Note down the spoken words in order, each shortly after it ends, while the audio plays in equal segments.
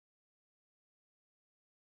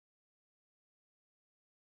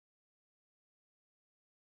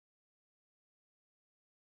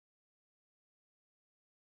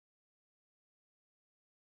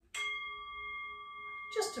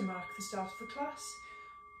just to mark the start of the class.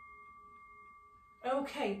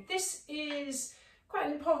 Okay, this is quite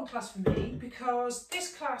an important class for me because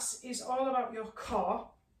this class is all about your core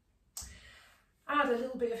and a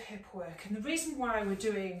little bit of hip work. And the reason why we're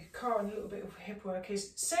doing core and a little bit of hip work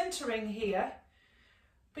is centering here.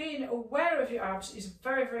 Being aware of your abs is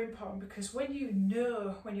very, very important because when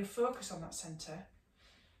you focus on that center,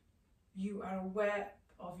 you are aware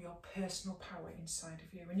of your personal power inside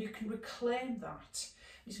of you and you can reclaim that.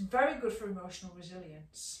 It's very good for emotional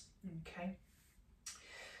resilience. Okay.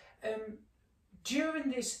 During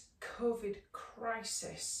this COVID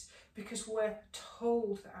crisis, because we're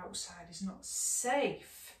told that outside is not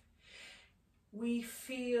safe, we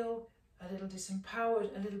feel a little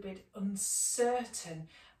disempowered, a little bit uncertain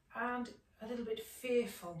and a little bit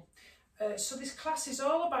fearful. So this class is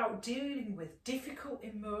all about dealing with difficult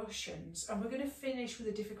emotions, and we're going to finish with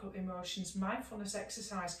the difficult emotions mindfulness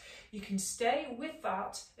exercise. You can stay with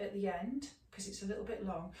that at the end because it's a little bit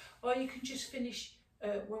long, or you can just finish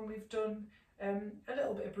when we've done a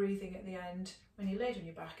little bit of breathing at the end when you laid on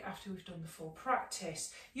your back after we've done the full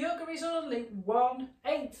practice. Yoga is only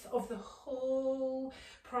 1/8 of the whole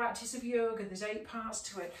practice of yoga. There's 8 parts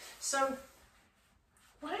to it. So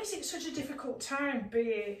why is it such a difficult time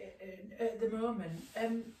at the moment?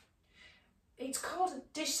 It's called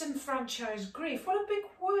disenfranchised grief. What a big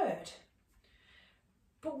word.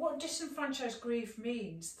 But what disenfranchised grief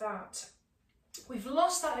means that we've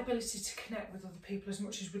lost that ability to connect with other people as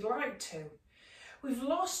much as we'd like to. We've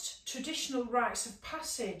lost traditional rites of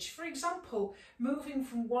passage. For example, moving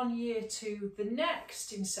from one year to the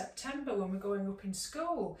next in September when we're going up in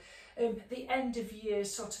school. The end of year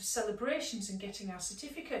sort of celebrations and getting our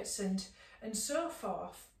certificates and so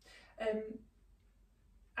forth.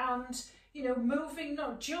 And, you know, moving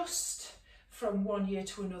not just from one year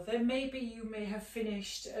to another. Maybe you may have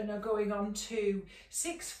finished and are going on to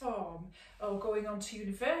sixth form or going on to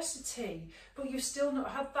university, but you've still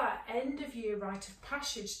not had that end of year rite of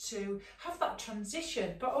passage to have that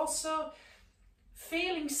transition, but also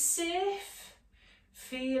feeling safe,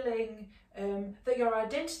 feeling that your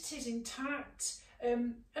identity is intact,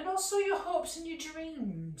 and also your hopes and your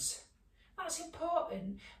dreams. That's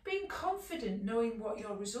important. Being confident, knowing what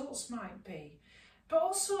your results might be, but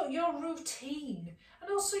also your routine and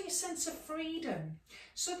also your sense of freedom.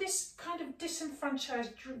 So this kind of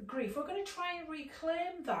disenfranchised grief, we're going to try and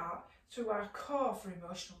reclaim that through our core for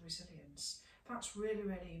emotional resilience. That's really,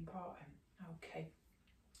 really important. Okay,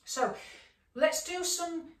 so let's do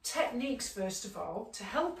some techniques first of all to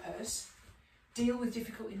help us deal with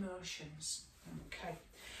difficult emotions. Okay,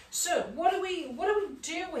 so what are we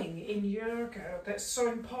doing in yoga that's so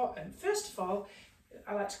important? First of all,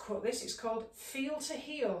 I like to quote this, it's called feel to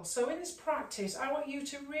heal. So in this practice, I want you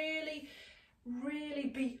to really, really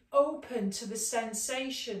be open to the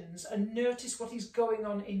sensations and notice what is going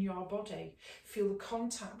on in your body. Feel the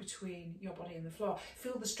contact between your body and the floor.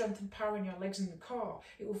 Feel the strength and power in your legs and the core.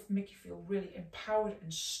 It will make you feel really empowered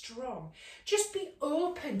and strong. Just be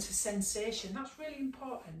open to sensation. That's really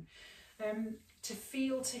important. To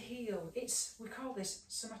feel to heal. We call this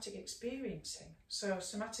somatic experiencing. So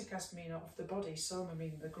somatic as mean of the body, soma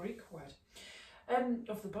meaning the Greek word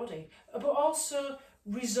of the body, but also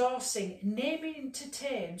resourcing, naming to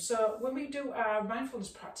tame. So when we do our mindfulness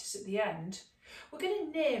practice at the end, we're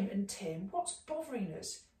going to name and tame what's bothering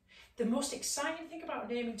us. The most exciting thing about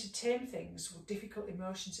naming to tame things, with difficult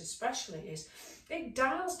emotions especially, is it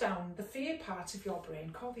dials down the fear part of your brain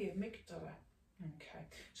called the amygdala. Okay,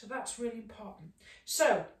 so that's really important.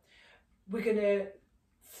 So we're going to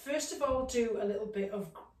first of all do a little bit of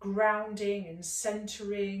grounding and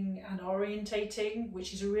centering and orientating,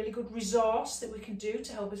 which is a really good resource that we can do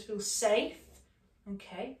to help us feel safe.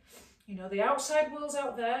 Okay, you know, the outside world's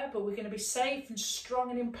out there, but we're going to be safe and strong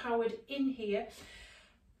and empowered in here.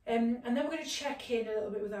 And then we're going to check in a little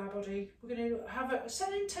bit with our body. We're going to have a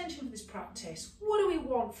set intention for this practice. What do we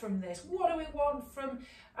want from this? What do we want from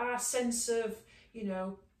our sense of, you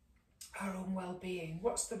know, our own well-being?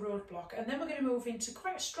 What's the roadblock? And then we're going to move into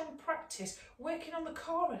quite a strong practice, working on the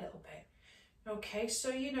core a little bit. Okay, so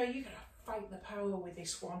you know, you're going to fight the power with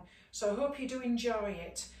this one. So I hope you do enjoy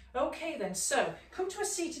it. Okay then, so come to a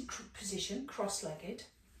seated position, cross-legged.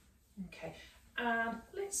 Okay, and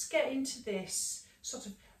let's get into this sort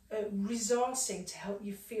of resourcing to help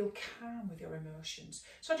you feel calm with your emotions.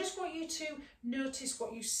 So I just want you to notice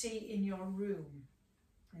what you see in your room.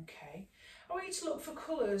 Okay, I want you to look for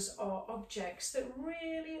colours or objects that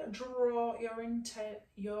really draw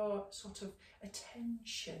your sort of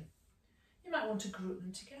attention. You might want to group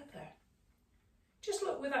them together. Just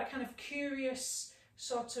look with that kind of curious,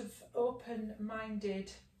 sort of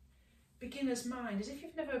open-minded beginner's mind, as if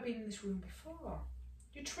you've never been in this room before.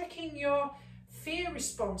 You're tricking your fear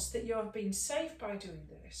response that you're being safe by doing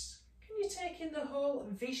this. Can you take in the whole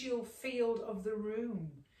visual field of the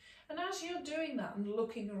room? And as you're doing that and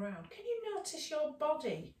looking around, can you notice your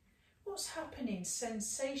body? What's happening,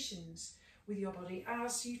 sensations with your body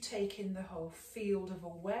as you take in the whole field of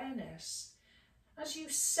awareness, as you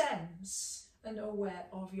sense and are aware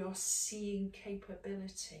of your seeing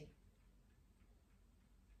capability.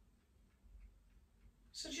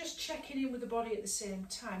 So just checking in with the body at the same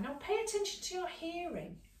time. Now pay attention to your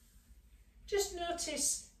hearing. Just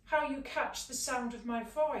notice how you catch the sound of my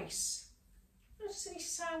voice. Notice any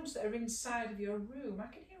sounds that are inside of your room.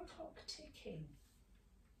 I can hear a clock ticking.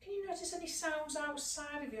 Can you notice any sounds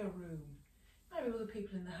outside of your room? Maybe other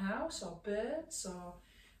people in the house, or birds, or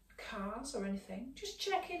cars, or anything. Just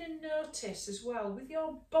check in and notice as well with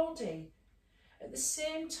your body at the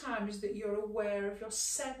same time as that you're aware of your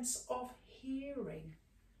sense of hearing.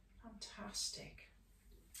 Fantastic.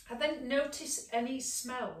 And then notice any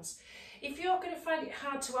smells. If you're going to find it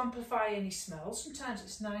hard to amplify any smells, sometimes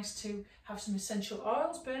it's nice to have some essential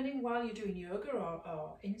oils burning while you're doing yoga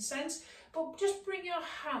or incense, but just bring your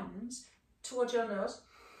hands towards your nose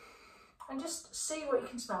and just see what you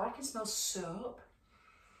can smell. I can smell soap,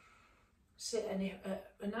 see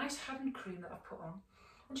a nice hand cream that I've put on,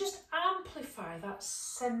 and just amplify that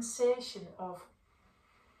sensation of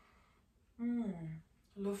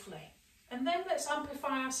lovely. And then let's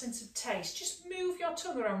amplify our sense of taste. Just move your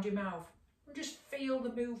tongue around your mouth and just feel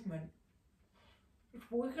the movement. Just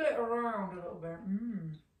wiggle it around a little bit.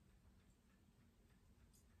 And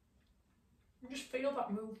just feel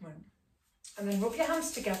that movement. And then rub your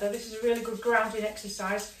hands together. This is a really good grounding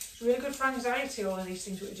exercise. It's really good for anxiety, all of these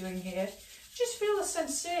things we're doing here. Just feel the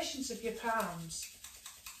sensations of your palms.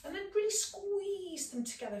 And then really squeeze them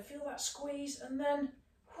together. Feel that squeeze, and then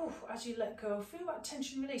as you let go, feel that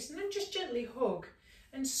tension release, and then just gently hug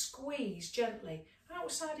and squeeze gently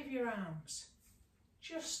outside of your arms.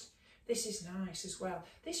 This is nice as well.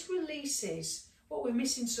 This releases what we're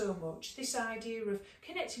missing so much, this idea of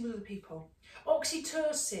connecting with other people.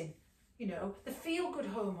 Oxytocin, you know, the feel-good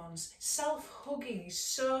hormones. Self-hugging is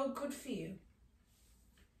so good for you.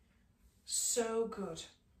 So good.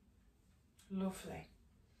 Lovely.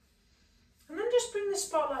 And then just bring the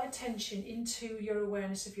spotlight attention into your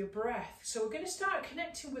awareness of your breath. So we're going to start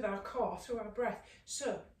connecting with our core through our breath.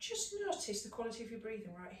 So just notice the quality of your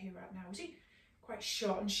breathing right here, right now. Is it quite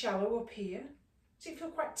short and shallow up here? Does it feel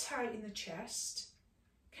quite tight in the chest?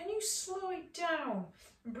 Can you slow it down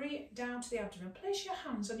and bring it down to the abdomen? Place your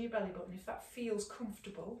hands on your belly button if that feels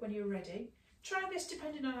comfortable when you're ready. Try this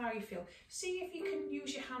depending on how you feel. See if you can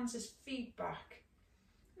use your hands as feedback.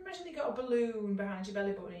 Imagine you've got a balloon behind your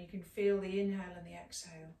belly button and you can feel the inhale and the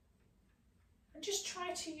exhale. And just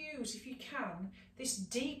try to use, if you can, this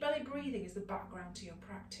deep belly breathing as the background to your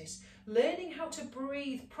practice. Learning how to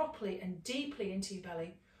breathe properly and deeply into your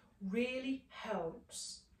belly really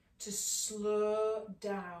helps to slow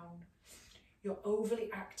down your overly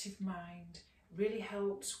active mind. Really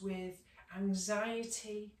helps with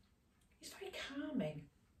anxiety. It's very calming.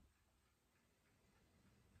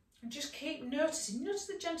 And just keep noticing. Notice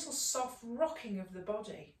the gentle, soft rocking of the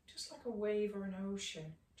body, just like a wave or an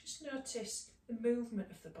ocean. Just notice the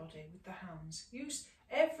movement of the body with the hands. Use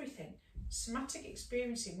everything. Somatic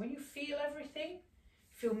experiencing. When you feel everything,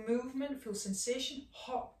 feel movement, feel sensation,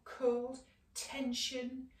 hot, cold,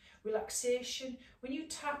 tension, relaxation. When you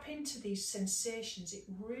tap into these sensations, it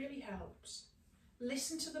really helps.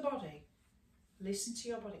 Listen to the body. Listen to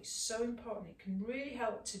your body. It's so important. It can really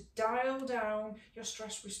help to dial down your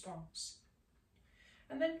stress response.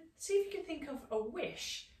 And then see if you can think of a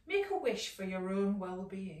wish. Make a wish for your own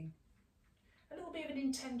well-being. A little bit of an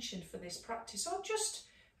intention for this practice, or just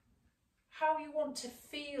how you want to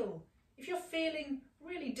feel. If you're feeling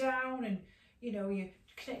really down and you know you're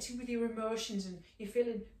connecting with your emotions and you're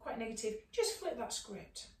feeling quite negative, just flip that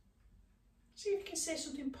script. See if you can say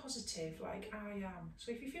something positive like I am.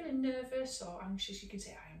 So if you're feeling nervous or anxious, you can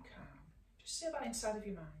say I am calm. Just say that inside of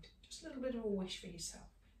your mind. Just a little bit of a wish for yourself.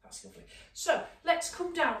 That's lovely. So let's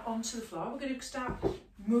come down onto the floor. We're going to start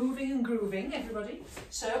moving and grooving, everybody.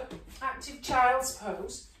 So active child's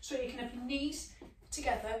pose. So you can have your knees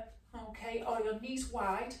together, okay, or your knees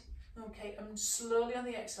wide. Okay, and slowly on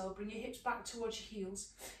the exhale, bring your hips back towards your heels.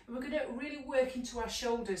 And we're going to really work into our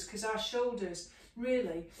shoulders, because our shoulders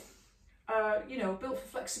really you know, built for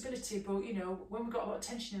flexibility, but you know, when we've got a lot of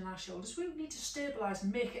tension in our shoulders, we need to stabilise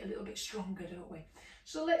and make it a little bit stronger, don't we?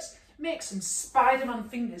 So let's make some Spider-Man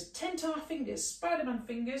fingers, 10 to our fingers, Spider-Man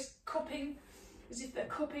fingers, cupping, as if they're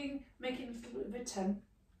cupping, making a little bit of a 10,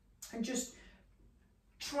 and just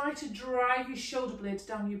try to drive your shoulder blades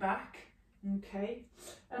down your back, okay,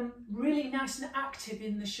 and really nice and active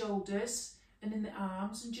in the shoulders and in the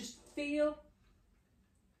arms, and just feel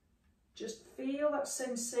that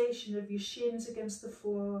sensation of your shins against the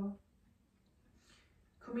floor.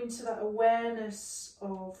 Come into that awareness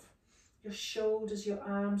of your shoulders, your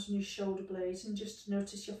arms and your shoulder blades, and just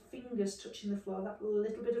notice your fingers touching the floor, that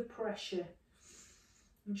little bit of pressure,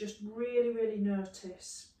 and just really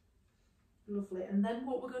notice. Lovely. And then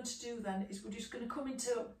what we're going to do then is we're just going to come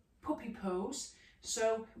into puppy pose.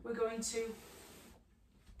 So we're going to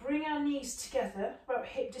bring our knees together about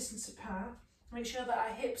hip distance apart, make sure that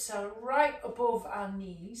our hips are right above our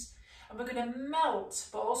knees, and we're going to melt,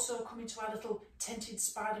 but also come into our little tented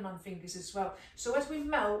Spider-Man fingers as well. So as we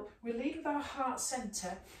melt, we lead with our heart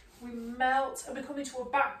centre, we melt, and we come into a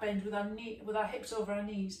back bend with our hips over our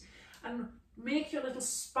knees, and make your little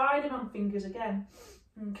Spider-Man fingers again.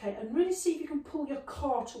 Okay, and really see if you can pull your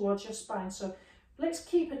core towards your spine. So let's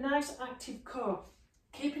keep a nice active core.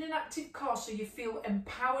 Keeping an active core so you feel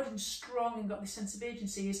empowered and strong and got this sense of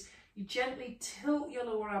agency is you gently tilt your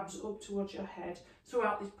lower abs up towards your head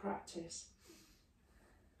throughout this practice.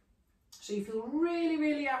 So you feel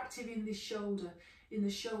really active in this shoulder, in the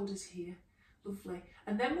shoulders here. Lovely.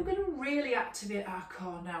 And then we're going to really activate our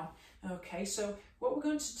core now. Okay, so what we're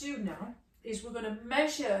going to do now is we're going to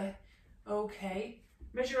measure,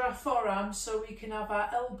 measure our forearms so we can have our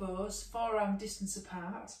elbows forearm distance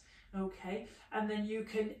apart. Okay, and then you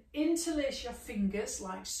can interlace your fingers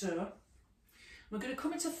like so. We're going to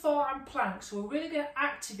come into forearm plank, so we're really going to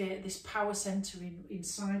activate this power centre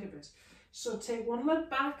inside of us. So take one leg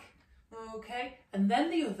back, okay, and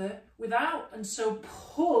then the other without, and so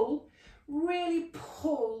pull, really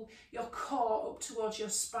pull your core up towards your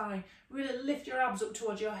spine, really lift your abs up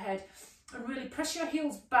towards your head, and really press your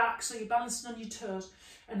heels back so you're balancing on your toes,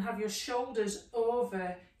 and have your shoulders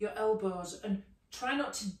over your elbows, and try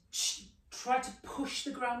to push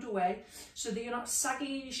the ground away so that you're not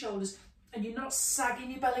sagging in your shoulders and you're not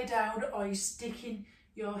sagging your belly down or you're sticking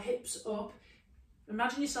your hips up.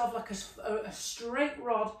 Imagine yourself like a straight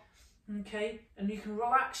rod, okay, and you can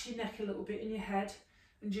relax your neck a little bit in your head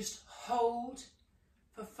and just hold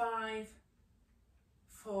for 5,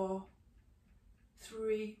 4,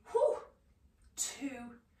 3, 2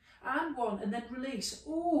 and 1, and then release.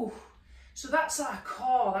 Ooh, so that's our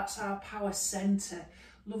core, that's our power centre.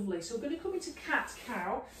 Lovely. So we're going to come into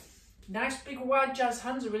cat-cow. Nice big wide jazz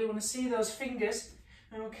hands. I really want to see those fingers.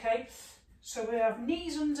 Okay, so we have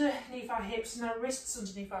knees underneath our hips and our wrists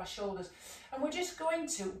underneath our shoulders, and we're just going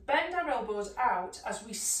to bend our elbows out as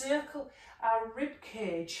we circle our rib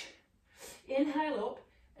cage. Inhale up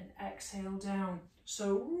and exhale down.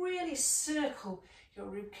 So really circle your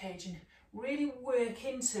rib cage and really work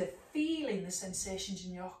into feeling the sensations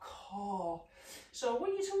in your core. So I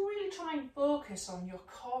want you to really try and focus on your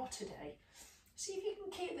core today. See if you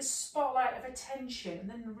can keep the spotlight of attention, and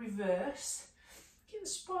then reverse. Keep the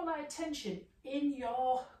spotlight of attention in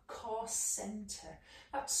your core centre,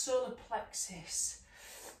 that solar plexus,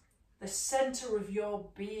 the centre of your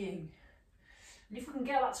being. And if we can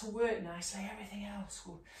get that to work nicely, everything else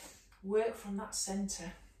will work from that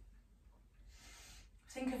centre.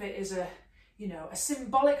 Think of it as a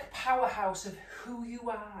symbolic powerhouse of who you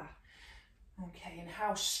are, okay, and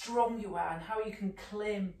how strong you are, and how you can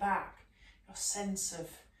claim back your sense of,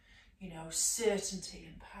 certainty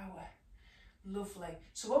and power. Lovely.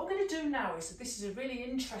 So what we're going to do now is, this is a really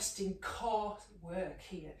interesting core work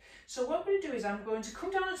here. So what I'm going to do is I'm going to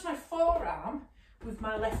come down onto my forearm with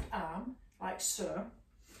my left arm, like so,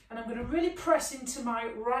 and I'm going to really press into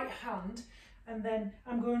my right hand, and then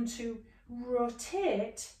I'm going to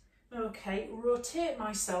rotate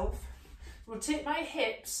myself, rotate my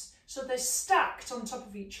hips so they're stacked on top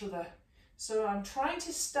of each other. So I'm trying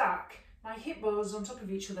to stack my hip bones on top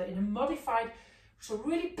of each other in a modified, so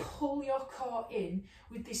really pull your core in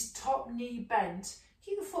with this top knee bent.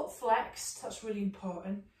 Keep the foot flexed, that's really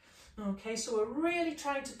important. Okay, so we're really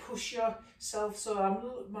trying to push yourself,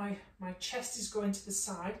 so my chest is going to the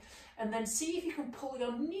side, and then see if you can pull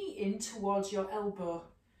your knee in towards your elbow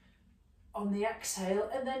on the exhale,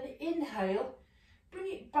 and then inhale,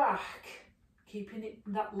 bring it back, keeping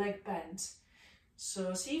that leg bent.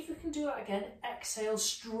 So see if we can do that again. Exhale,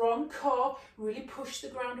 strong core, really push the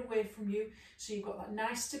ground away from you so you've got that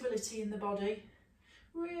nice stability in the body.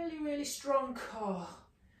 Really strong core.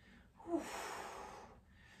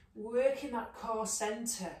 Working that core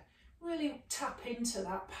centre, really tap into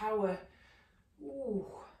that power. Ooh,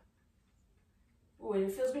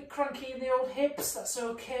 it feels a bit cranky in the old hips, that's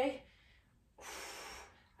okay.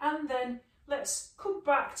 And then let's come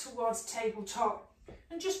back towards tabletop.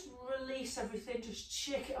 And just release everything, just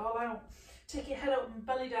shake it all out. Take your head up and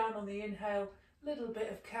belly down on the inhale, little bit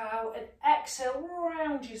of cow, and exhale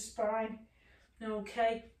round your spine,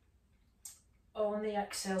 okay, on the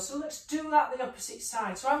exhale. So let's do that the opposite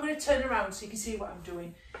side. So I'm going to turn around so you can see what I'm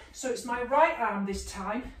doing. So it's my right arm this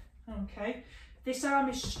time, okay, this arm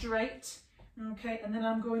is straight, okay, and then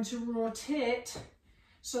I'm going to rotate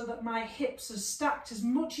so that my hips are stacked as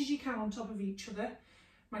much as you can on top of each other.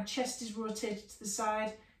 My chest is rotated to the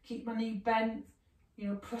side, keep my knee bent, you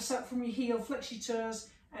know, press up from your heel, flex your toes,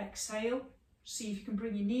 exhale, see if you can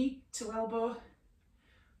bring your knee to elbow.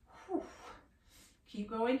 Whew.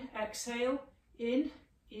 Keep going, exhale, in,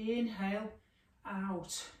 inhale,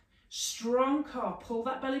 out. Strong core, pull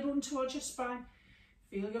that belly button towards your spine,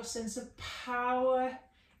 feel your sense of power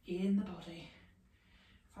in the body.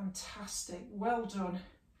 Fantastic, well done.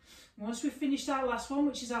 Once we've finished our last one,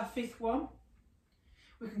 which is our 5th one,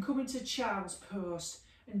 we can come into child's pose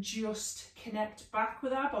and just connect back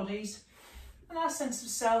with our bodies and our sense of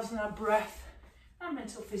selves and our breath and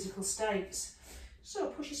mental physical states. So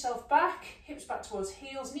push yourself back, hips back towards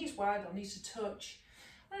heels, knees wide or knees to touch.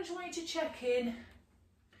 And I just want you to check in.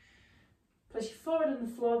 Place your forehead on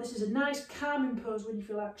the floor. This is a nice calming pose when you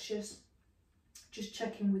feel anxious. Just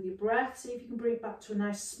check in with your breath. See if you can bring it back to a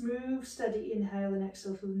nice smooth, steady inhale and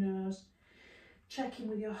exhale through the nose. Check in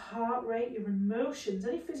with your heart rate, your emotions,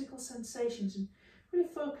 any physical sensations, and really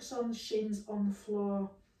focus on the shins on the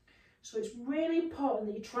floor. So it's really important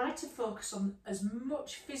that you try to focus on as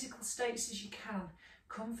much physical states as you can.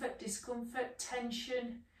 Comfort, discomfort,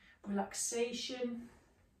 tension, relaxation.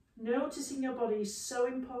 Noticing your body is so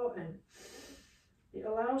important. It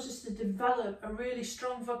allows us to develop a really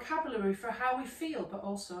strong vocabulary for how we feel, but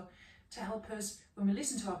also to help us, when we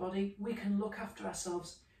listen to our body, we can look after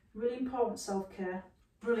ourselves. Really important self-care.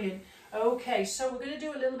 Brilliant. Okay, so we're going to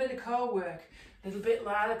do a little bit of core work. A little bit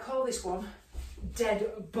like, I call this one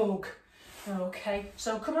dead bug. Okay,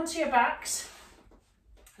 so come onto your backs.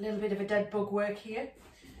 A little bit of a dead bug work here.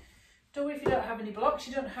 Don't worry if you don't have any blocks,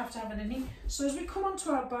 you don't have to have any. So as we come onto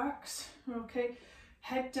our backs, okay,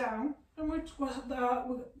 head down, and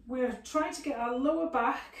we're trying to get our lower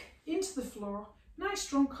back into the floor. Nice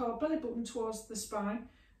strong core, belly button towards the spine.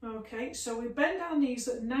 Okay, so we bend our knees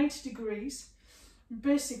at 90 degrees.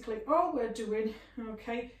 Basically, all we're doing,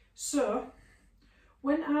 okay, so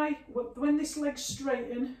when this leg's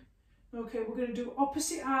straighten, okay, we're going to do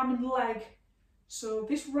opposite arm and leg. So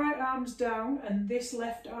this right arm's down and this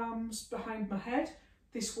left arm's behind my head.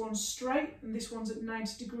 This one's straight and this one's at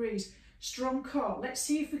 90 degrees. Strong core. Let's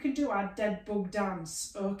see if we can do our dead bug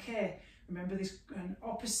dance. Okay, remember this,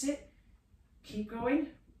 opposite. Keep going.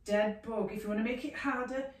 Dead bug. If you want to make it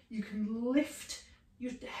harder, you can lift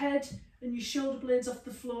your head and your shoulder blades off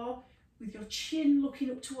the floor with your chin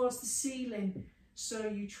looking up towards the ceiling. So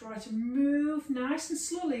you try to move nice and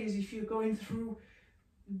slowly as if you're going through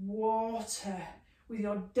water with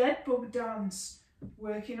your dead bug dance.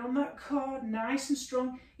 Working on that core, nice and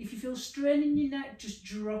strong. If you feel strain in your neck, just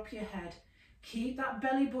drop your head. Keep that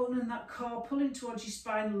belly button and that core pulling towards your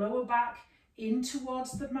spine, lower back in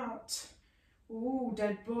towards the mat. Ooh,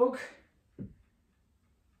 dead bug.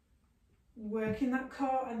 Working that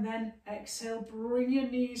core and then exhale, bring your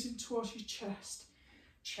knees in towards your chest.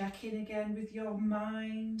 Check in again with your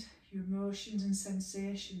mind, your emotions and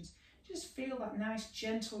sensations. Just feel that nice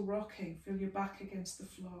gentle rocking, feel your back against the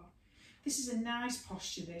floor. This is a nice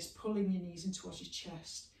posture, this, pulling your knees in towards your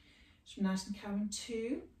chest. So nice and calming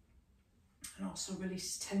too. And also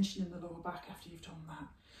release tension in the lower back after you've done that.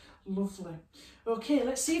 Lovely. Okay,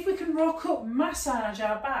 let's see if we can rock up, massage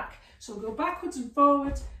our back. So we'll go backwards and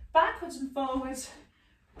forwards, backwards and forwards,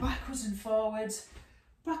 backwards and forwards,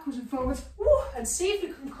 backwards and forwards. Woo, and see if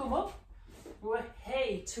we can come up,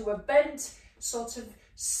 hey, to a bent sort of,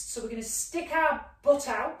 so we're going to stick our butt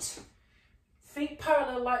out, feet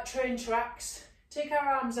parallel like train tracks, take our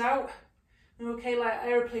arms out, okay, like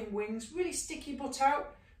aeroplane wings, really stick your butt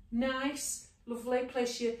out, nice, lovely,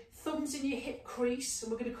 place your thumbs in your hip crease,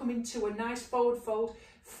 and we're going to come into a nice forward fold.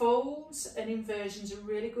 Folds and inversions are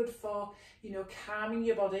really good for, you know, calming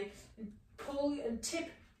your body, and pull and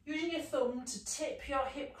tip, using your thumb to tip your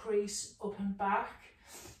hip crease up and back.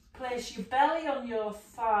 Place your belly on your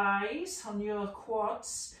thighs, on your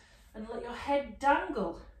quads, and let your head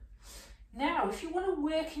dangle. Now, if you want to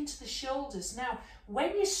work into the shoulders, now,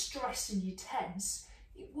 when you're stressed and you're tense,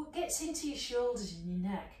 it gets into your shoulders and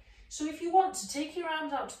your neck. So if you want to, take your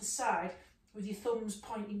arms out to the side with your thumbs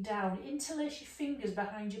pointing down, interlace your fingers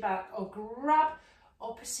behind your back, or grab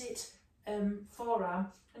opposite forearm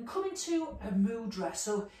and come into a mudra.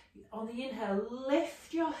 So on the inhale,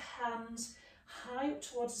 lift your hands high up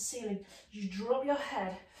towards the ceiling. You drop your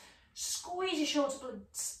head, squeeze your shoulder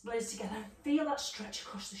blades together and feel that stretch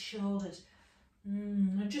across the shoulders.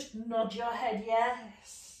 And just nod your head,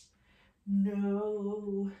 yes,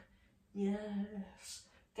 no, yes.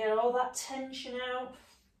 Get all that tension out.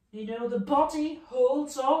 You know, the body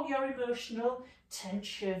holds all your emotional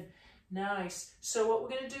tension. Nice. So what we're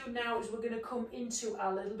going to do now is we're going to come into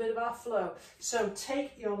a little bit of our flow. So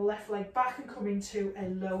take your left leg back and come into a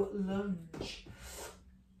low lunge.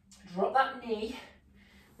 Drop that knee.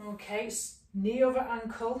 Okay, knee over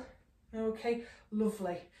ankle. Okay,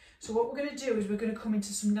 lovely. So what we're going to do is we're going to come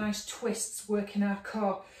into some nice twists, working our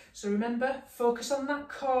core. So remember, focus on that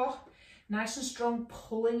core, nice and strong,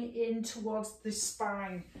 pulling in towards the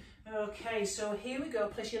spine. Okay, so here we go.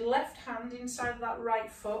 Place your left hand inside of that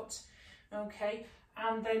right foot. Okay,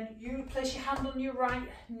 and then you place your hand on your right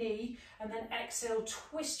knee and then exhale,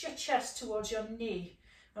 twist your chest towards your knee.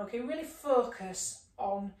 Okay, really focus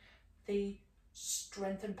on the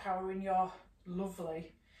strength and power in your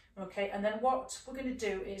lovely. Okay, and then what we're going to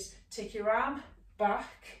do is take your arm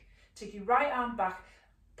back, take your right arm back,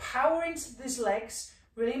 power into these legs.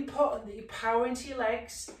 Really important that you power into your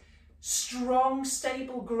legs. Strong,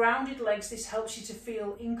 stable, grounded legs. This helps you to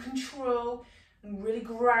feel in control and really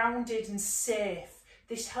grounded and safe.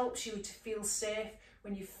 This helps you to feel safe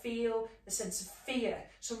when you feel a sense of fear.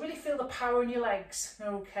 So really feel the power in your legs.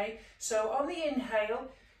 Okay, so on the inhale,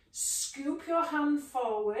 scoop your hand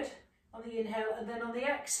forward on the inhale, and then on the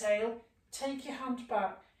exhale, take your hand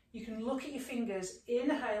back. You can look at your fingers.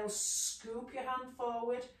 Inhale, scoop your hand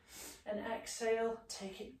forward, and exhale,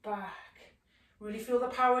 take it back. Really feel the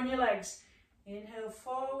power in your legs. Inhale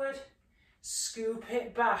forward, scoop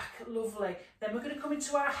it back, lovely. Then we're going to come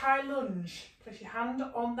into our high lunge. Place your hand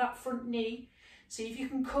on that front knee. See if you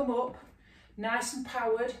can come up, nice and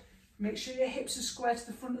powered. Make sure your hips are square to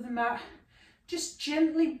the front of the mat. Just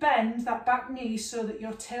gently bend that back knee so that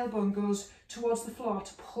your tailbone goes towards the floor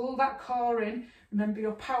to pull that core in. Remember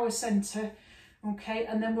your power center. Okay,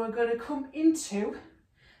 and then we're going to come into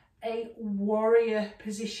a warrior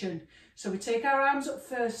position. So we take our arms up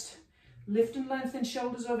first, lift and lengthen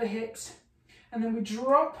shoulders over hips, and then we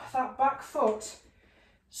drop that back foot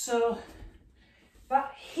so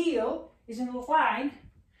that heel is in line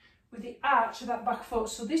with the arch of that back foot.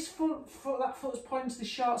 So this that foot is pointing to the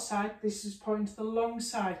short side, this is pointing to the long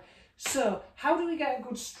side. So how do we get a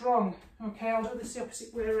good strong, okay, I'll do this the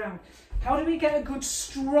opposite way around. How do we get a good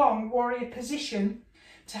strong warrior position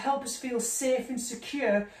to help us feel safe and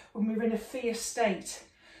secure when we're in a fear state?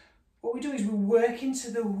 What we do is we work into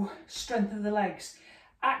the strength of the legs.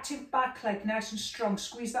 Active back leg, nice and strong.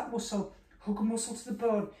 Squeeze that muscle, hook a muscle to the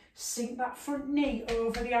bone. Sink that front knee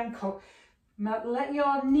over the ankle. Let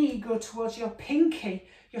your knee go towards your pinky.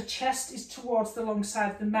 Your chest is towards the long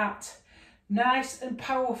side of the mat. Nice and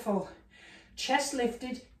powerful. Chest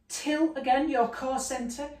lifted. Tilt again your core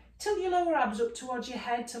center. Tilt your lower abs up towards your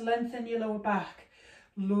head to lengthen your lower back.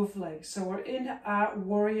 Lovely. So we're in our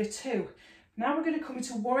warrior two. Now we're going to come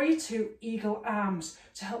into warrior two, eagle arms,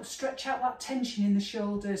 to help stretch out that tension in the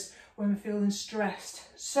shoulders when we're feeling stressed.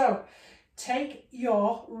 So take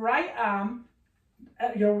your right arm,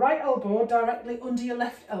 your right elbow directly under your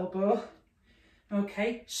left elbow.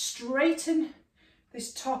 Okay, straighten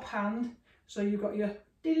this top hand so you've got your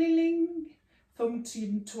ding thumb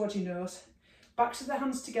towards your nose. Backs of the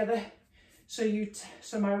hands together.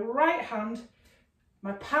 So my right hand,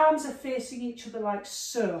 my palms are facing each other like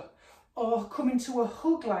so, or come into a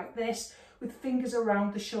hug like this with fingers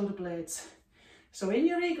around the shoulder blades. So in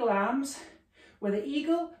your eagle arms, whether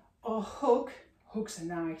eagle or hug, hugs are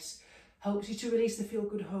nice. Helps you to release the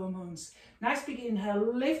feel-good hormones. Nice big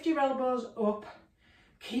inhale, lift your elbows up.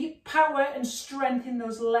 Keep power and strength in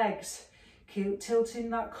those legs. Keep tilting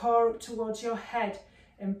that core up towards your head.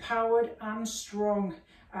 Empowered and strong.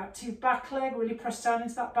 Active back leg, really press down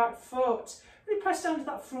into that back foot. Really press down to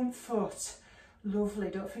that front foot. Lovely.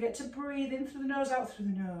 Don't forget to breathe in through the nose, out through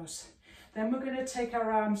the nose. Then we're going to take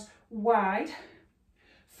our arms wide,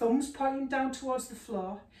 thumbs pointing down towards the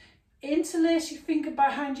floor. Interlace your finger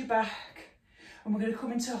behind your back, and we're going to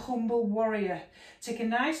come into humble warrior. Take a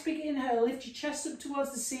nice big inhale, lift your chest up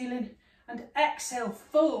towards the ceiling, and exhale,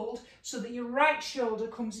 fold so that your right shoulder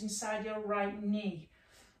comes inside your right knee.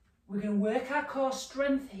 We're going to work our core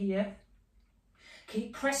strength here.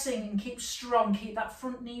 Keep pressing and keep strong. Keep that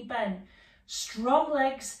front knee bent. Strong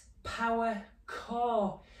legs, power,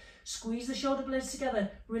 core. Squeeze the shoulder blades together.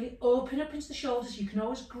 Really open up into the shoulders. You can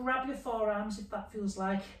always grab your forearms if that feels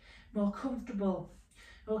like more comfortable.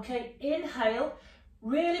 Okay, inhale.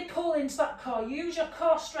 Really pull into that core. Use your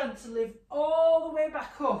core strength to lift all the way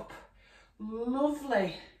back up.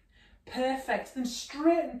 Lovely. Perfect. Then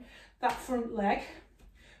straighten that front leg.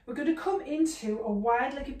 We're going to come into a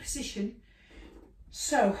wide-legged position.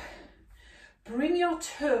 So bring your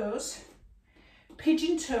toes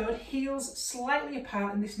pigeon-toed, heels slightly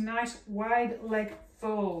apart in this nice wide leg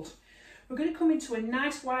fold. We're going to come into a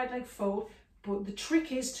nice wide leg fold, but the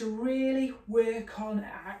trick is to really work on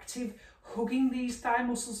active hugging these thigh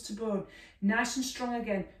muscles to bone. Nice and strong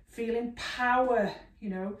again, feeling power, you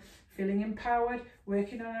know, feeling empowered,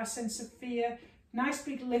 working on our sense of fear. Nice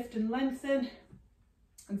big lift and lengthen,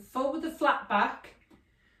 and forward the flat back.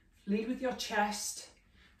 Lead with your chest.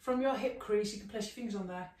 From your hip crease, you can place your fingers on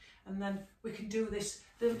there, and then we can do this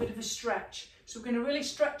little bit of a stretch. So we're going to really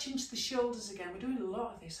stretch into the shoulders again. We're doing a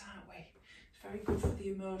lot of this, aren't we? It's very good for the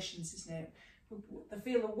emotions, isn't it? I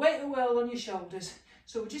feel the weight of the world on your shoulders.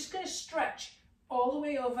 So we're just going to stretch all the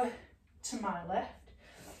way over to my left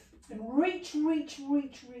and reach, reach,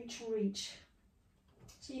 reach, reach, reach.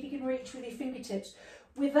 See if you can reach with your fingertips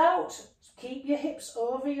without, keep your hips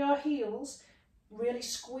over your heels. Really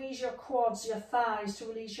squeeze your quads, your thighs to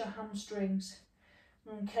release your hamstrings.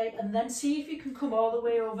 Okay, and then see if you can come all the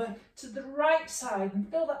way over to the right side and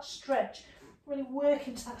feel that stretch. Really work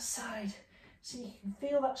into that side. So you can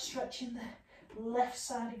feel that stretch in the left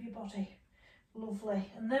side of your body.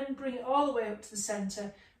 Lovely. And then bring it all the way up to the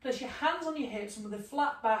centre. Place your hands on your hips, and with a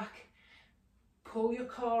flat back, pull your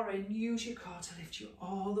core in. Use your core to lift you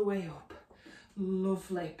all the way up.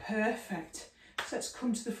 Lovely. Perfect. So let's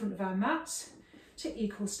come to the front of our mats to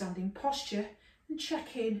equal standing posture and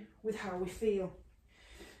check in with how we feel.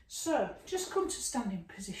 So just come to standing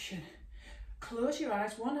position. Close your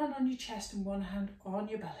eyes, one hand on your chest and one hand on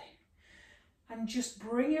your belly. And just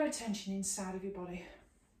bring your attention inside of your body.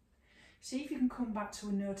 See if you can come back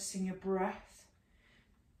to noticing your breath.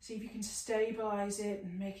 See if you can stabilise it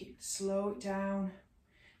and make it, slow it down.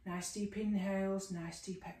 Nice deep inhales, nice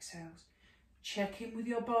deep exhales. Check in with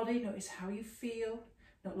your body, notice how you feel.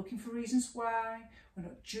 Not looking for reasons why. We're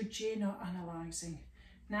not judging or analysing.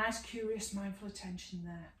 Nice, curious, mindful attention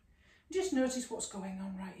there. Just notice what's going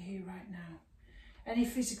on right here, right now. Any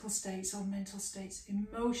physical states or mental states,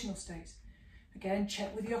 emotional states. Again,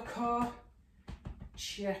 check with your core.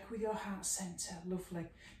 Check with your heart centre. Lovely.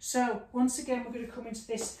 So once again, we're going to come into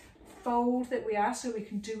this fold that we are, so we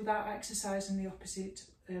can do that exercise on the opposite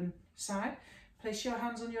side. Place your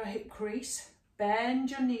hands on your hip crease. Bend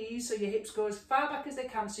your knees so your hips go as far back as they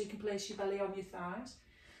can, so you can place your belly on your thighs.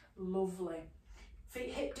 Lovely.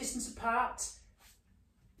 Feet hip distance apart.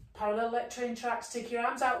 Parallel leg train tracks. Take your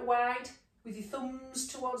arms out wide with your thumbs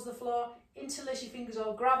towards the floor. Interlace your fingers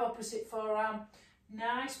or grab opposite forearm.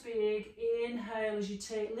 Nice big inhale as you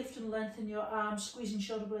take, lift and lengthen your arms, squeezing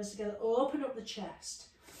shoulder blades together. Open up the chest.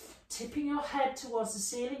 Tipping your head towards the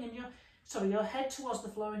ceiling and your head towards the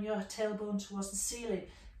floor and your tailbone towards the ceiling.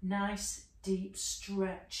 Nice deep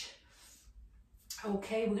stretch.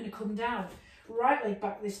 Okay, we're going to come down. Right leg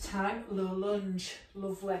back this time, low lunge.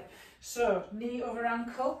 Lovely. So knee over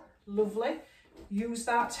ankle. Lovely. Use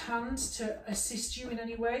that hand to assist you in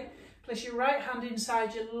any way. Place your right hand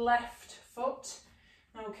inside your left foot.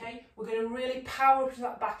 Okay, we're going to really power up to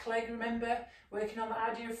that back leg. Remember, working on the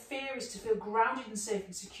idea of fear is to feel grounded and safe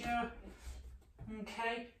and secure.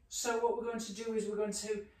 Okay, so what we're going to do is we're going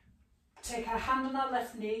to take our hand on our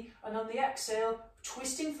left knee, and on the exhale,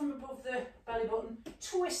 twisting from above the belly button,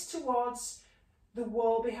 twist towards the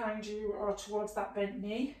wall behind you or towards that bent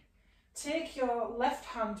knee. Take your left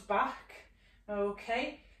hand back.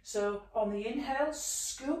 Okay, so on the inhale,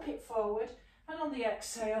 scoop it forward, and on the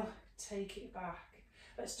exhale, take it back.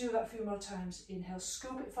 Let's do that a few more times. Inhale,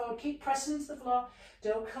 scoop it forward, keep pressing into the floor.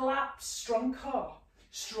 Don't collapse. Strong core,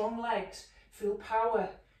 strong legs. Feel power,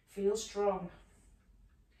 feel strong.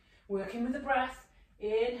 Working with the breath.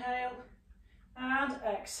 Inhale and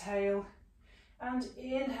exhale and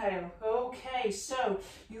inhale. Okay, so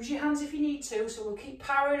use your hands if you need to. So we'll keep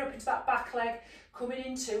powering up into that back leg, coming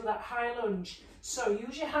into that high lunge. So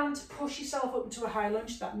use your hand to push yourself up into a high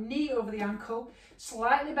lunge, that knee over the ankle.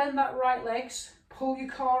 Slightly bend that right leg, pull your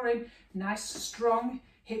core in, nice strong,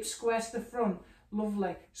 hips square to the front.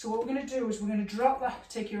 Lovely. So what we're going to do is we're going to drop that,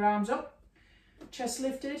 take your arms up, chest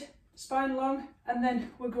lifted, spine long, and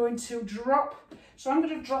then we're going to drop. So I'm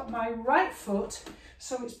going to drop my right foot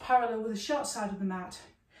so it's parallel with the short side of the mat.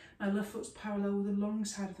 My left foot's parallel with the long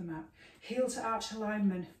side of the mat. Heel to arch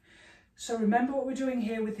alignment. So remember what we're doing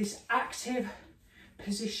here with this active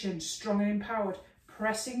position, strong and empowered.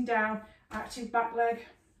 Pressing down, active back leg,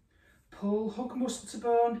 pull, hug muscle to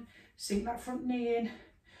bone, sink that front knee in,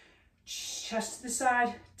 chest to the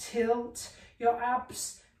side, tilt your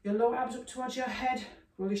abs, your lower abs up towards your head,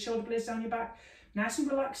 roll your shoulder blades down your back. Nice and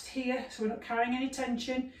relaxed here, so we're not carrying any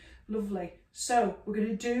tension. Lovely. So we're going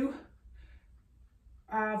to do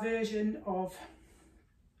our version of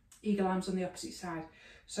eagle arms on the opposite side.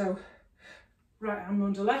 So right arm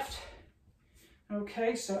under left.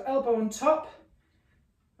 Okay, so elbow on top.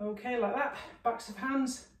 Okay, like that. Backs of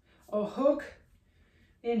hands or hug.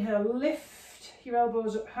 Inhale, lift your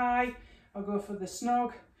elbows up high. I'll go for the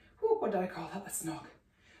snog. Ooh, what did I call that? The snog.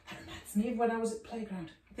 That reminds me of when I was at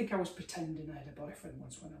playground. I think I was pretending I had a boyfriend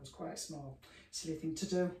once when I was quite small. Silly thing to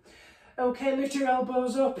do. Okay, lift your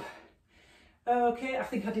elbows up. Okay, I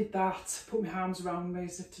think I did that. Put my arms around me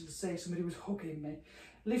as if to say somebody was hugging me.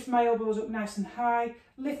 Lift my elbows up nice and high.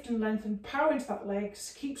 Lift and lengthen. Power into that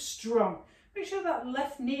legs. Keep strong. Make sure that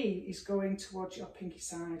left knee is going towards your pinky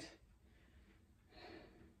side.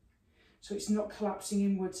 So it's not collapsing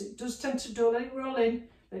inwards. It does tend to do. Let it roll in.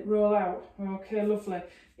 Let it roll out. Okay, lovely.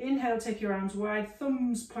 Inhale, take your arms wide.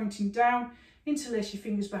 Thumbs pointing down. Interlace your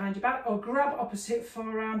fingers behind your back or grab opposite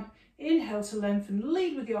forearm. Inhale to lengthen.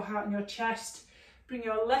 Lead with your heart and your chest. Bring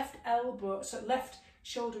your left elbow, so left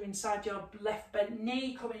shoulder inside your left bent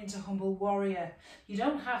knee, coming into humble warrior. You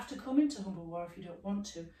don't have to come into humble warrior if you don't want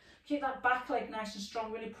to. Keep that back leg nice and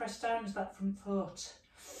strong, really press down into that front foot.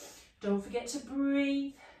 Don't forget to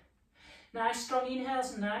breathe. Nice strong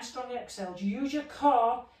inhales and nice strong exhales. Use your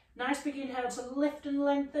core. Nice big inhale to lift and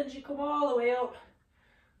lengthen as you come all the way up.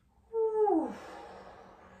 Ooh.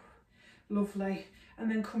 Lovely. And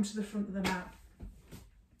then come to the front of the mat.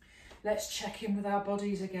 Let's check in with our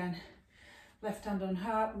bodies again. Left hand on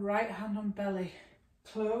heart, right hand on belly.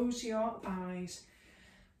 Close your eyes.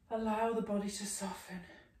 Allow the body to soften.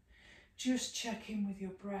 Just check in with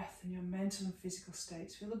your breath and your mental and physical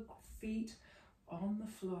states. Feel the feet on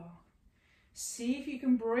the floor. See if you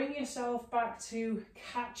can bring yourself back to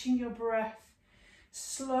catching your breath,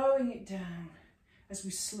 slowing it down as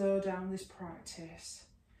we slow down this practice.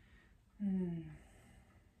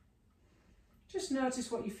 Just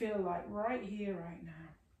notice what you feel like right here, right now.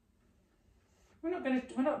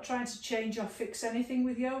 We're not trying to change or fix anything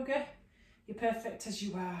with yoga. You're perfect as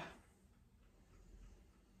you are.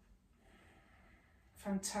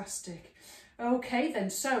 Fantastic. Okay then,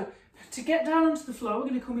 so to get down onto the floor, we're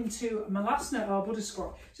going to come into Malasana or Buddha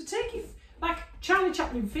squat. So take your, like Charlie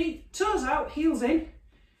Chaplin feet, toes out, heels in,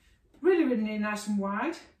 really nice and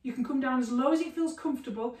wide. You can come down as low as it feels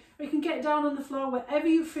comfortable, or you can get down on the floor wherever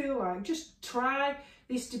you feel like. Just try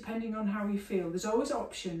this depending on how you feel. There's always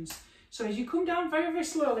options. So as you come down very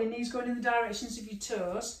slowly, knees going in the directions of your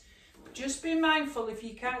toes, just be mindful if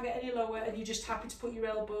you can't get any lower and you're just happy to put your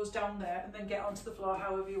elbows down there and then get onto the floor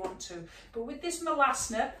however you want to. But with this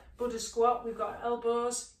Malasana, Buddha squat, we've got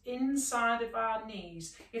elbows inside of our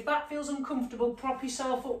knees. If that feels uncomfortable, prop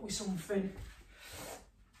yourself up with something.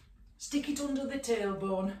 Stick it under the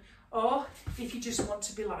tailbone, or if you just want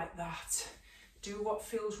to be like that, do what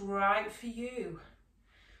feels right for you.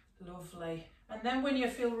 Lovely. And then when you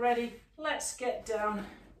feel ready, let's get down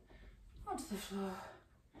onto the floor.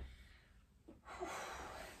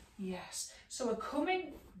 Yes. So we're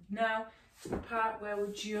coming now to the part where we're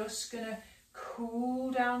just going to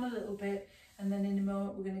cool down a little bit, and then in a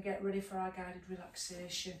moment we're going to get ready for our guided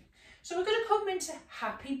relaxation. So we're going to come into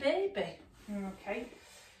happy baby. Okay.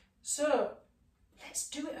 So let's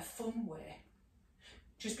do it a fun way.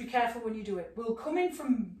 Just be careful when you do it. We'll come in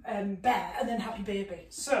from bear and then happy baby.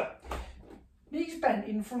 So knees bent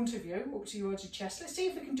in front of you, up towards your chest. Let's see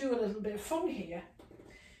if we can do a little bit of fun here.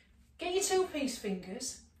 Get your two-piece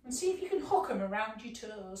fingers and see if you can hook them around your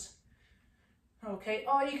toes. Okay,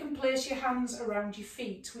 or you can place your hands around your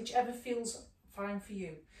feet, whichever feels fine for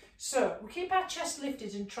you. So we'll keep our chest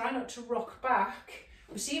lifted and try not to rock back.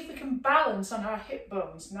 We'll see if we can balance on our hip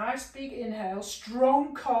bones. Nice big inhale,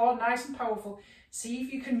 strong core, nice and powerful. See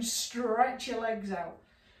if you can stretch your legs out.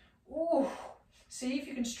 Ooh, see if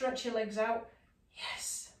you can stretch your legs out.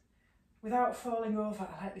 Yes, without falling over.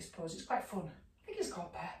 I like this pose, it's quite fun. I think it's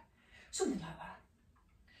called bear, something like that.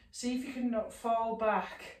 See if you can not fall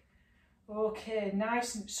back. Okay,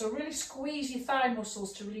 nice. And so really squeeze your thigh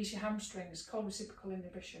muscles to release your hamstrings. It's called reciprocal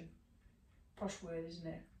inhibition. Posh word, isn't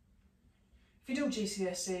it? If you do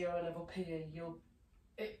GCSE or a level PE,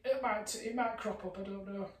 it might crop up, I don't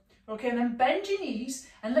know. Okay, and then bend your knees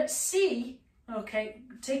and let's see, okay,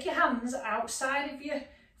 take your hands outside of your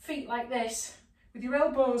feet like this, with your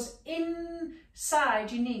elbows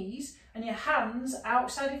inside your knees and your hands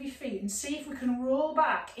outside of your feet, and see if we can roll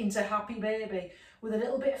back into happy baby with a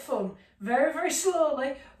little bit of fun. Very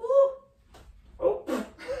slowly. Ooh. Oh.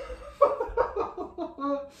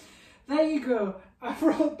 There you go. I've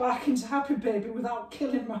rolled back into happy baby without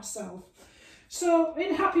killing myself. So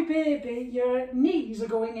in Happy Baby, your knees are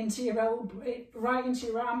going into your elbow, right into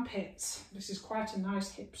your armpits. This is quite a nice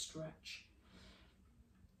hip stretch.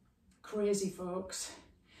 Crazy, folks.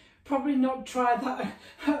 Probably not try that.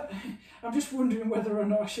 I'm just wondering whether or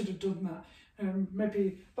not I should have done that.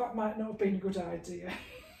 Maybe that might not have been a good idea.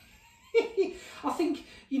 I think,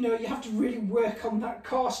 you know, you have to really work on that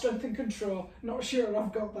core strength and control. Not sure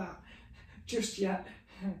I've got that just yet.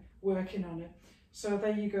 Working on it. So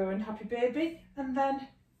there you go in Happy Baby. And then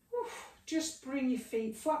just bring your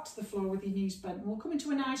feet flat to the floor with your knees bent. And we'll come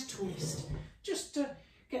into a nice twist. Just to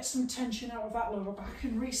get some tension out of that lower back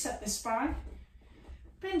and reset the spine.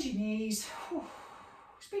 Bend your knees.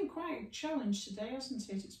 It's been quite a challenge today, hasn't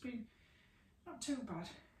it? It's been not too bad.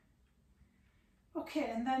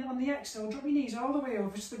 Okay, and then on the exhale, drop your knees all the way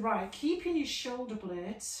over to the right, keeping your shoulder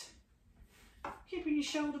blades. Keeping your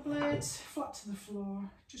shoulder blades flat to the floor.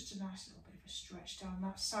 Just a nice little bit of a stretch down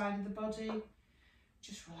that side of the body.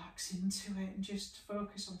 Just relax into it and just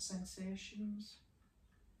focus on sensations.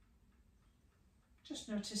 Just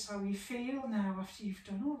notice how you feel now after you've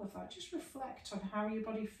done all of that. Just reflect on how your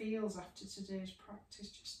body feels after today's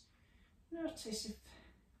practice.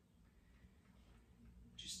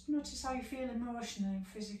 Just notice how you feel emotionally and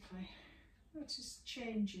physically. Notice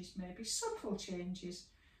changes, maybe subtle changes.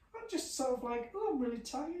 Or just sort of like, oh, I'm really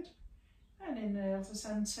tired. And inhale to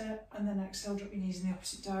centre, and then exhale, drop your knees in the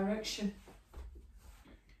opposite direction.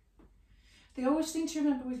 The always thing to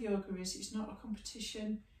remember with yoga is it's not a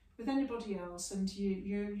competition with anybody else, and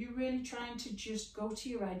you're really trying to just go to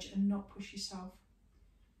your edge and not push yourself.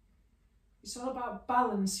 It's all about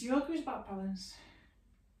balance. Yoga is about balance.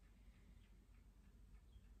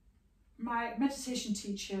 My meditation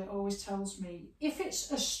teacher always tells me, if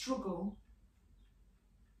it's a struggle,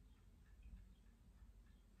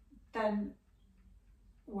 then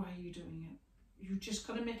why are you doing it? You've just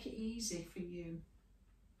got to make it easy for you.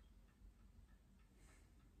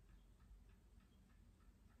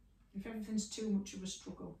 If everything's too much of a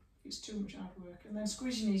struggle, it's too much hard work. And then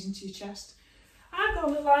squeeze your knees into your chest. I've got a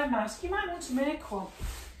little eye mask. You might want to make one.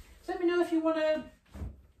 Let me know if you want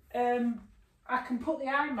to... I can put the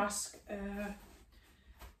eye mask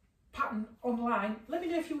pattern online. Let me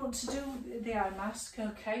know if you want to do the eye mask,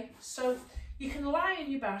 okay? So you can lie on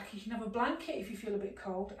your back. You can have a blanket if you feel a bit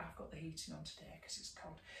cold. I've got the heating on today because it's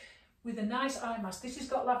cold. With a nice eye mask. This has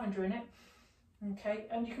got lavender in it. Okay,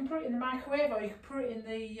 and you can put it in the microwave or you can put it in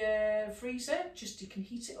the freezer. Just you can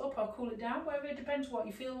heat it up or cool it down, whatever. It depends what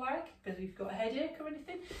you feel like. Whether you've got a headache or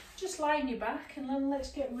anything, just lie on your back and then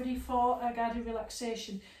let's get ready for a guided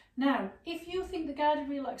relaxation. Now, if you think the guided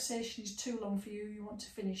relaxation is too long for you, you want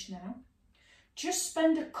to finish now, just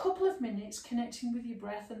spend a couple of minutes connecting with your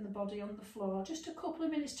breath and the body on the floor. Just a couple of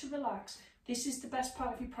minutes to relax. This is the best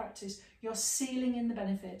part of your practice. You're sealing in the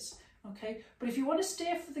benefits. Okay, but if you want to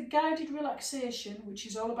stay for the guided relaxation, which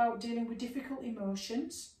is all about dealing with difficult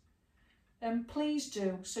emotions, then please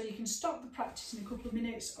do. So you can stop the practice in a couple of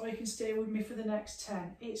minutes or you can stay with me for the next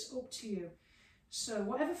 10. It's up to you. So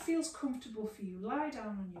whatever feels comfortable for you, lie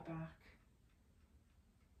down on your back.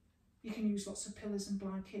 You can use lots of pillows and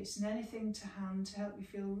blankets and anything to hand to help you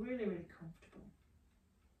feel really, really comfortable.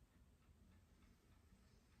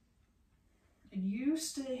 And you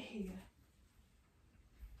stay here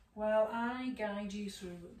while I guide you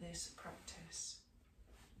through this practice.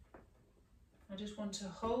 I just want to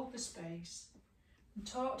hold the space and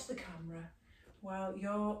talk to the camera while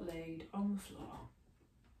you're laid on the floor.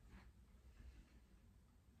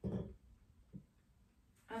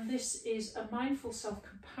 And this is a mindful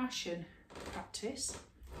self-compassion practice.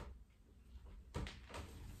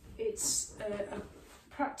 It's a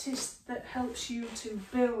practice that helps you to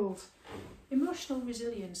build emotional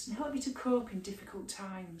resilience and help you to cope in difficult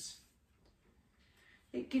times.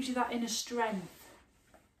 It gives you that inner strength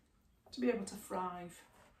to be able to thrive.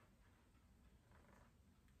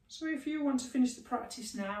 So if you want to finish the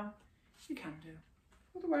practice now, you can do.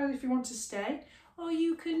 Otherwise, if you want to stay, or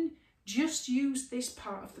you can just use this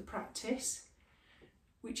part of the practice,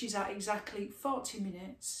 which is at exactly 40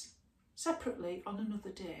 minutes, separately on another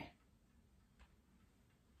day.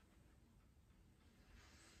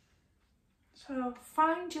 So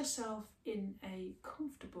find yourself in a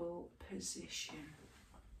comfortable position.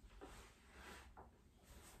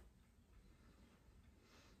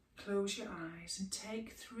 Close your eyes and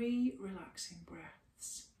take 3 relaxing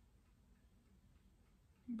breaths.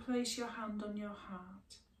 And place your hand on your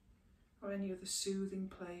heart or any other soothing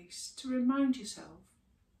place to remind yourself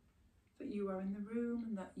that you are in the room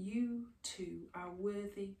and that you too are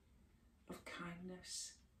worthy of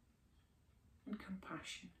kindness and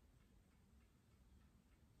compassion.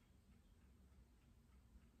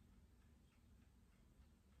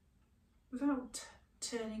 without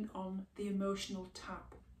turning on the emotional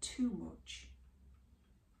tap too much.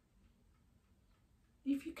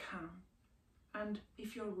 If you can, and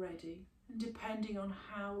if you're ready, and depending on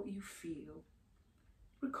how you feel,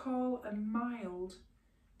 recall a mild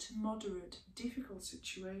to moderate difficult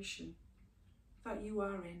situation that you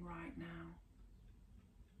are in right now.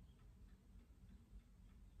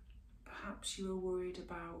 Perhaps you are worried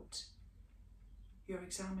about your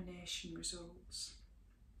examination results,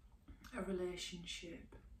 a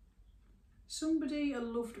relationship, somebody, a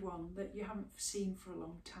loved one that you haven't seen for a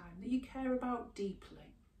long time, that you care about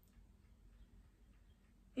deeply.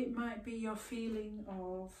 It might be your feeling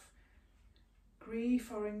of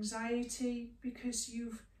grief or anxiety because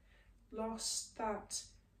you've lost that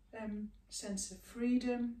sense of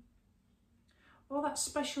freedom, or that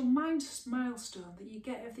special milestone that you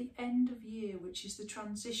get at the end of year, which is the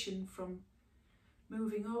transition from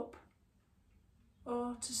moving up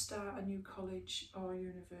or to start a new college or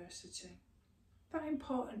university. That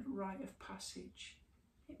important rite of passage.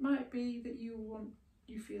 It might be that you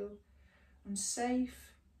feel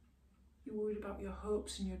unsafe, you're worried about your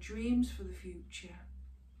hopes and your dreams for the future.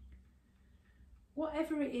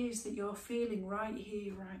 Whatever it is that you're feeling right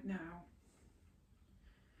here, right now,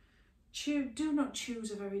 do not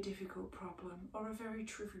choose a very difficult problem or a very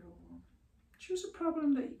trivial one. Choose a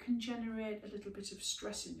problem that can generate a little bit of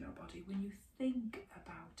stress in your body when you think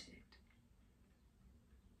about it.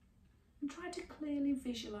 And try to clearly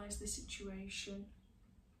visualise the situation,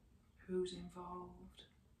 who's involved,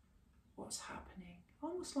 what's happening,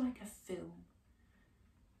 almost like a film.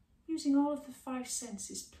 Using all of the 5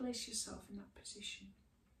 senses, place yourself in that position.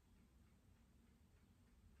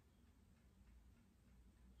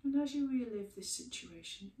 And as you relive this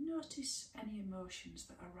situation, notice any emotions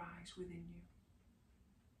that arise within you.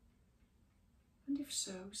 And if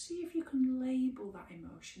so, see if you can label that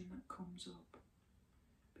emotion that comes up.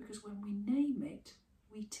 Because when we name it,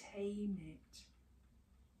 we tame it.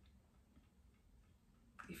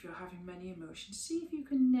 If you're having many emotions, see if you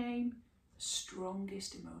can name the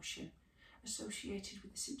strongest emotion associated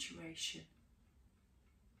with the situation.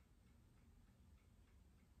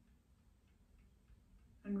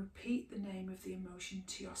 And repeat the name of the emotion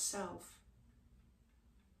to yourself,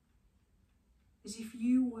 as if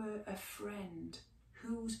you were a friend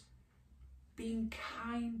who's being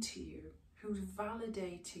kind to you, who's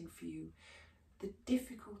validating for you the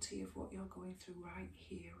difficulty of what you're going through right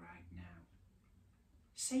here, right now.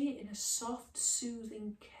 Say it in a soft,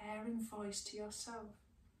 soothing, caring voice to yourself.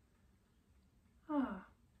 Ah,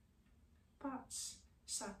 that's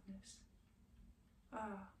sadness.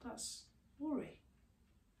 Ah, that's worry.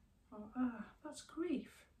 Or ah, that's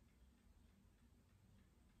grief.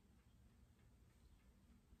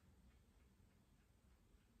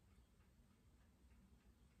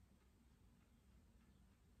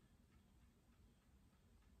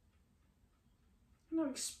 Now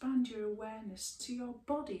expand your awareness to your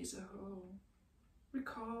body as a whole.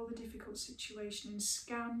 Recall the difficult situation and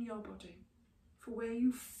scan your body for where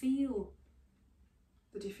you feel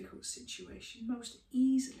the difficult situation most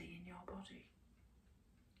easily in your body.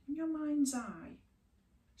 In your mind's eye,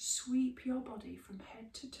 sweep your body from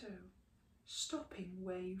head to toe, stopping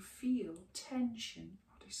where you feel tension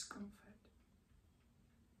or discomfort.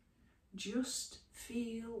 Just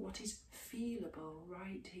feel what is feelable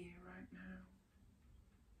right here, right now.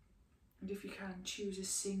 And if you can, choose a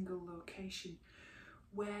single location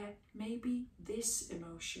where maybe this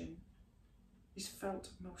emotion is felt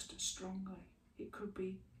most strongly. It could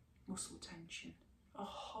be muscle tension, a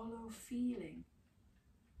hollow feeling,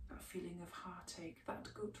 that feeling of heartache, that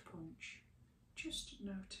gut punch. Just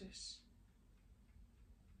notice.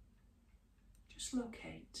 Just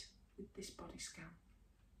locate with this body scan.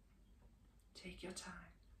 Take your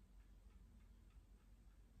time.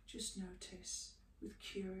 Just notice with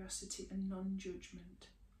curiosity and non-judgment.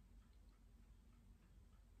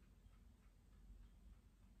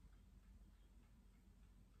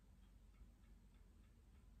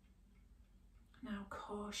 Now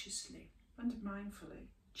cautiously and mindfully,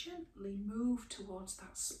 gently move towards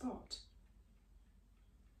that spot.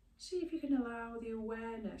 See if you can allow the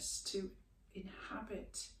awareness to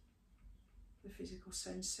inhabit the physical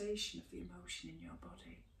sensation of the emotion in your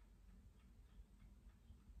body.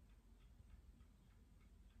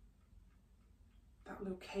 That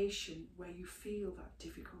location where you feel that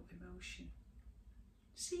difficult emotion.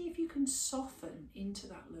 See if you can soften into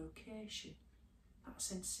that location, that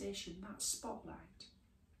sensation, that spotlight.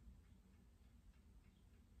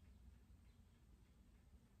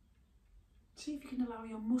 See if you can allow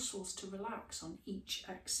your muscles to relax on each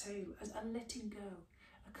exhale, as a letting go,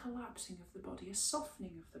 a collapsing of the body, a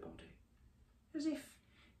softening of the body. as if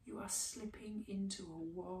you are slipping into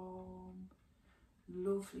a warm,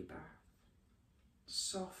 lovely bath.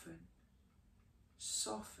 Soften,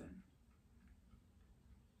 soften,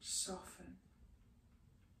 soften.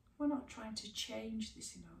 We're not trying to change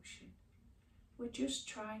this emotion. We're just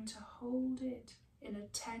trying to hold it in a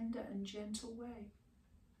tender and gentle way.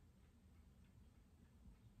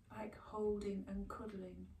 Like holding and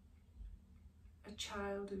cuddling a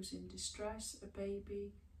child who's in distress, a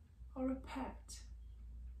baby, or a pet,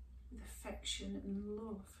 with affection and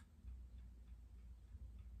love.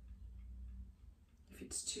 If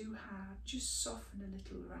it's too hard, just soften a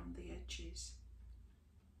little around the edges.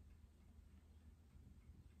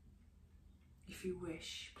 If you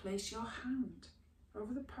wish, place your hand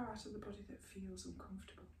over the part of the body that feels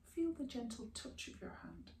uncomfortable. Feel the gentle touch of your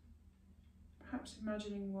hand. Perhaps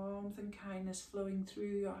imagining warmth and kindness flowing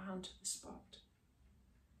through your hand to the spot.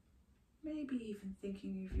 Maybe even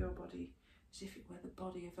thinking of your body as if it were the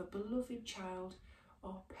body of a beloved child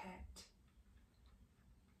or pet.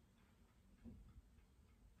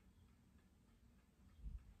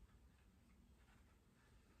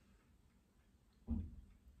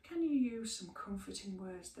 Can you use some comforting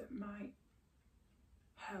words that might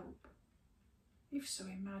help? If so,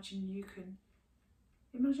 imagine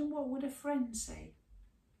what would a friend say?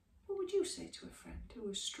 What would you say to a friend who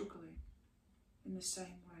was struggling in the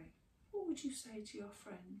same way? What would you say to your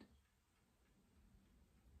friend?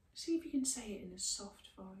 See if you can say it in a soft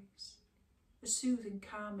voice, a soothing,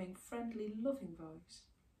 calming, friendly, loving voice.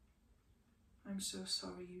 I'm so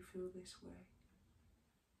sorry you feel this way.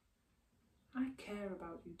 I care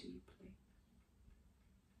about you deeply.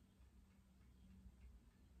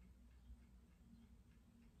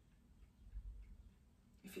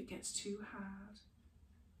 If it gets too hard,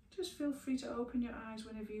 just feel free to open your eyes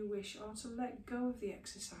whenever you wish, or to let go of the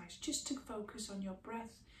exercise, just to focus on your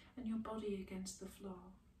breath and your body against the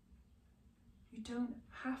floor. You don't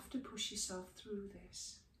have to push yourself through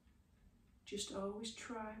this. Just always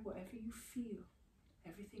try whatever you feel.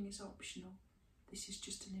 Everything is optional. This is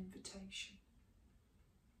just an invitation.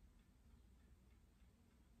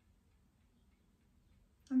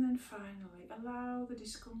 And then finally, allow the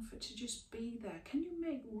discomfort to just be there. Can you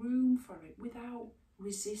make room for it without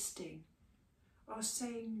resisting or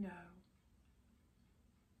saying no?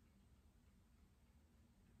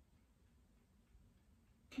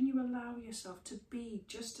 Can you allow yourself to be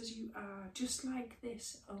just as you are, just like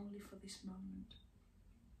this, only for this moment?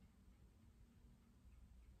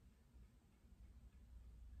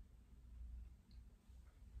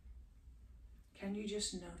 Can you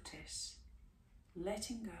just notice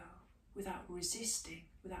letting go without resisting,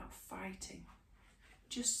 without fighting,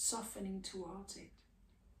 just softening towards it,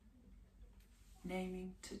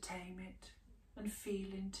 naming to tame it and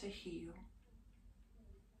feeling to heal?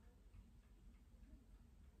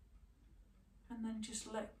 And then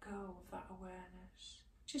just let go of that awareness.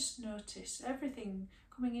 Just notice everything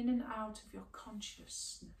coming in and out of your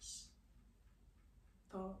consciousness.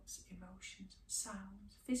 Thoughts, emotions,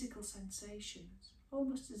 sounds, physical sensations,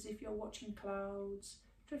 almost as if you're watching clouds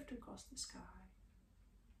drift across the sky.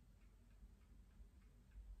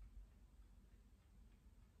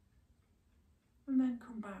 And then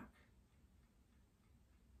come back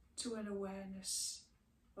to an awareness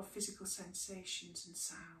of physical sensations and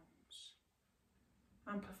sounds,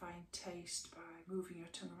 amplifying taste by moving your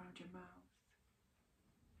tongue around your mouth,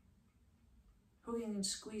 hugging and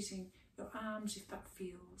squeezing your arms if that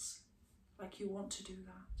feels like you want to do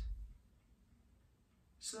that.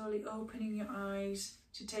 Slowly opening your eyes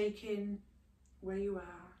to take in where you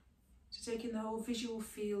are, to take in the whole visual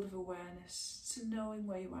field of awareness, to knowing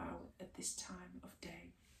where you are at this time of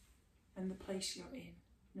day and the place you're in,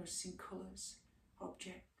 noticing colours,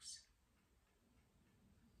 objects.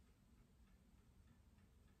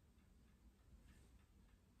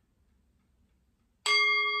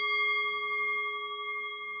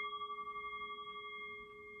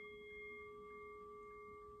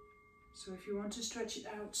 So if you want to stretch it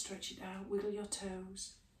out, wiggle your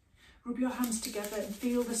toes. Rub your hands together and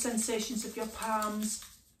feel the sensations of your palms.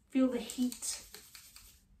 Feel the heat.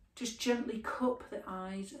 Just gently cup the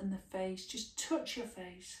eyes and the face. Just touch your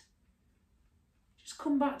face. Just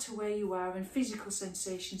come back to where you are in physical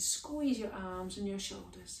sensations. Squeeze your arms and your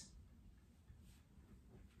shoulders.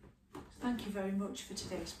 Thank you very much for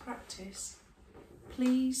today's practice.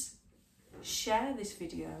 Please share this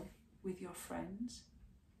video with your friends.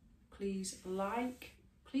 Please like,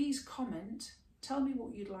 please comment, tell me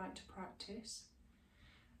what you'd like to practice,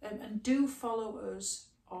 and do follow us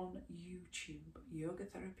on YouTube, Yoga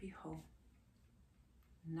Therapy Home.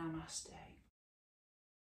 Namaste.